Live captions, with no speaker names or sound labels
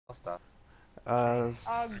stuff. Press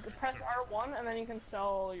R1 and then you can sell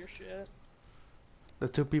all your shit. The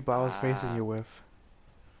two people I was facing you with.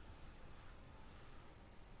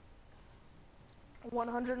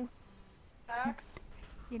 100 packs.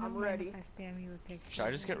 You know, I'm ready. if I spam you with pictures. Should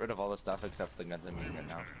I just get rid of all the stuff except the guns I'm using right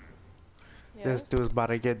now? Yes. This dude's about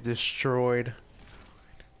to get destroyed.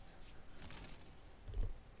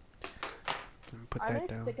 Put I that may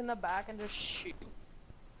down. stick in the back and just shoot.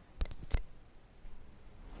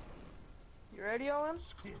 You ready, Owen?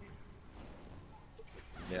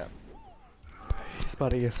 Yeah. He's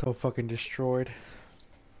about to get so fucking destroyed.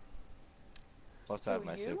 Plus I have Who,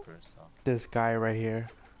 my you? super, so. This guy right here.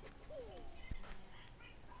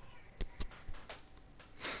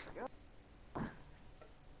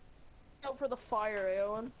 Out for the fire, eh,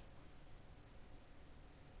 Owen?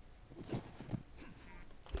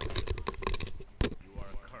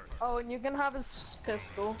 Oh, and you can have his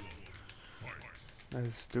pistol.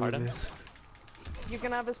 Let's do Pardon? this. You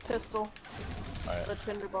can have his pistol. Alright. The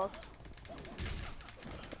tinderbox.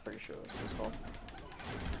 Pretty sure that's what it's called.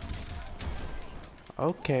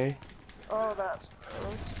 Okay. Oh, that's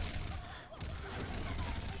gross.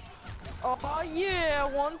 Oh yeah,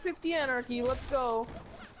 150 anarchy, let's go.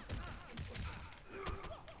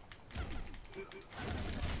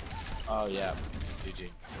 Oh yeah. GG.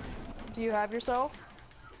 Do you have yourself?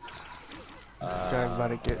 Guy's about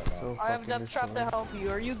to get so I have fucking death trap to destroyed. help you.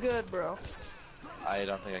 Are you good, bro? I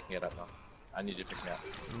don't think I can get up now. I need you to pick me up.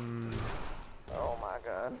 Oh my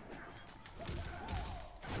god.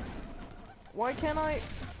 Why can't I?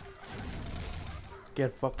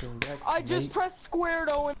 Get fucking wrecked, I just mate. pressed squared,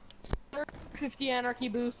 Owen. 50 anarchy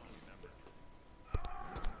boosts.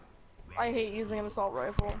 I hate using an assault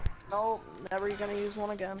rifle. Nope, never gonna use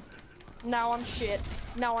one again. Now I'm shit.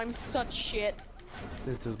 Now I'm such shit.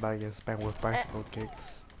 This dude's about to get spanked with bicycle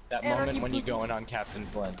kicks. That Anarchy moment when you boost- go in on Captain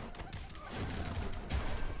Flynn.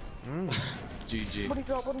 GG. What do you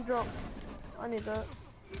drop? What do you drop? I need that.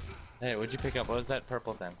 Hey, what'd you pick up? What was that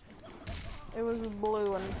purple thing? It was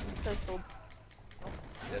blue and it's his pistol.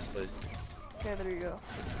 Yes, please. Okay, there you go.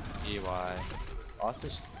 EY. Oh, this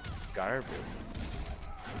is garbage.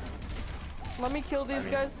 Let me kill these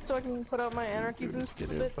mean- guys so I can put out my anarchy boosts Get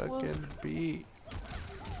a a bit, please. fucking beat.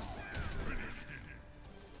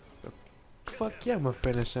 Fuck yeah, I'm gonna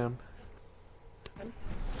finish him.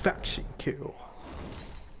 Faction kill.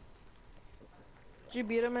 Did you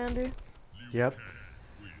beat him, Andy? Yep.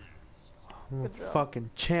 I'm a Good job. fucking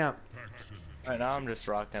champ. Right now I'm just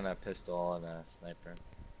rocking a pistol and a sniper.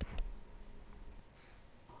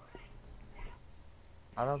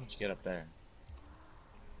 How did you get up there?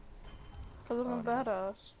 Cause I'm a Oh, no.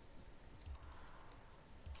 badass.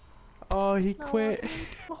 Oh, he No, quit.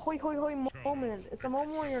 it's a hoi hoi hoi moment. It's a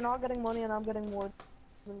moment where you're not getting money and I'm getting more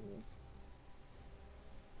than you.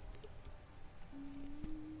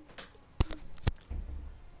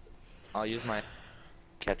 I'll use my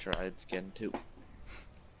catch ride skin too.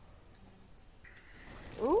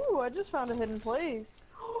 Ooh, I just found a hidden place.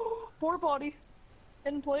 Porta potty.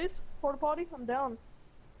 Hidden place. Porta potty. I'm down.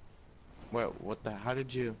 Wait, what the? How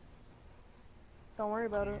did you? Don't worry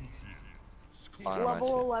about it. Oh, no, Level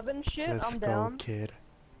actually. 11 shit. Let's I'm go, down. kid.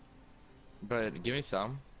 But give me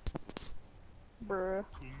some. Bruh.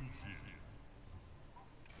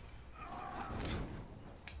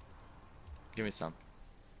 Give me some.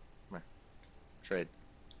 Come here. Trade.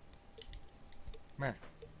 Come here.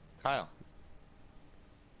 Kyle.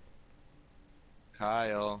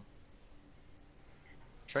 Kyle.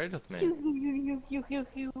 Trade with me.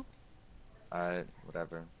 Alright,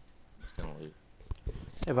 whatever. I'm just gonna leave.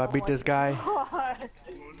 If I beat this guy, God.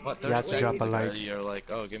 What, You have 30 to drop seconds a ago, like. you're like,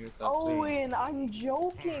 oh, give me stuff too. Owen, I'm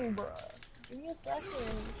joking, bruh. Give me a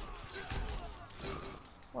second.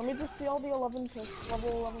 Let me just see all the 11 pistols. Level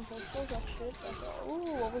 11 pistols. That shit. That's all.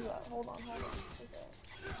 Ooh, what was that? Hold on. What was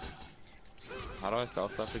that? How do I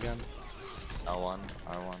stealth stuff again? L1,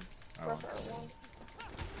 R1, Press R1. R1.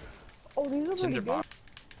 Oh, these are pretty Tinder good. box.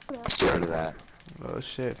 Get rid of that. oh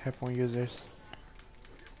shit, headphone users.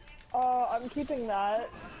 I'm keeping that.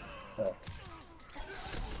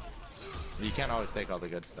 You can't always take all the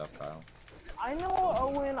good stuff, Kyle. I know,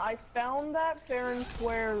 Owen. I found that fair and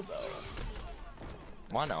square, though.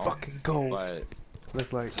 Why not? Fucking go. But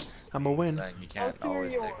Look like I'm a win. saying you can't I'll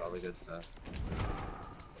always clear take yours. all the good stuff.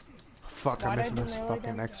 Fuck, Why'd I'm I missing do this melee fucking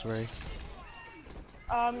again? X-ray.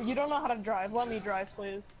 You don't know how to drive. Let me drive,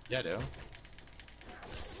 please. Yeah, I do.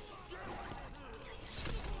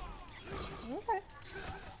 Okay.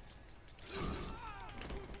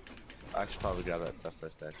 I should probably grab that stuff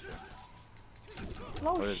first, actually.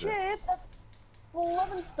 No What is shit. it? That's level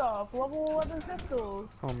 11 stuff. Level 11 pistols.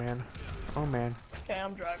 Oh man. Oh man. Okay,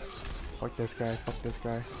 I'm driving. Fuck this guy, fuck this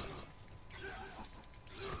guy.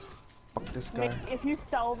 Fuck this guy. If you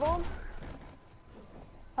sell them,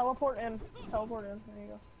 teleport in. Teleport in. There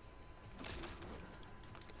you go.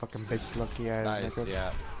 Fucking bitch lucky ass Nice, nigga.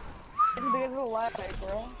 yeah. It's because of the lag,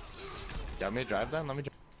 bro. You want me to drive then? Let me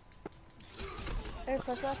drive. Hey,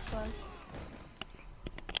 push up, son.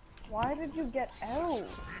 Why did you get out?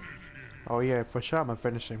 Oh yeah, for sure I'm gonna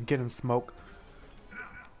finish him. Get him smoke.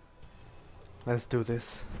 Let's do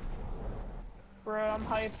this. Bro, I'm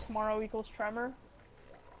hyped. Tomorrow equals Tremor.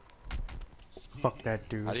 Fuck that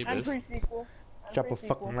dude. How do you And boost? pre-sequel. And Drop a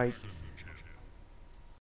pre-sequel. fucking like.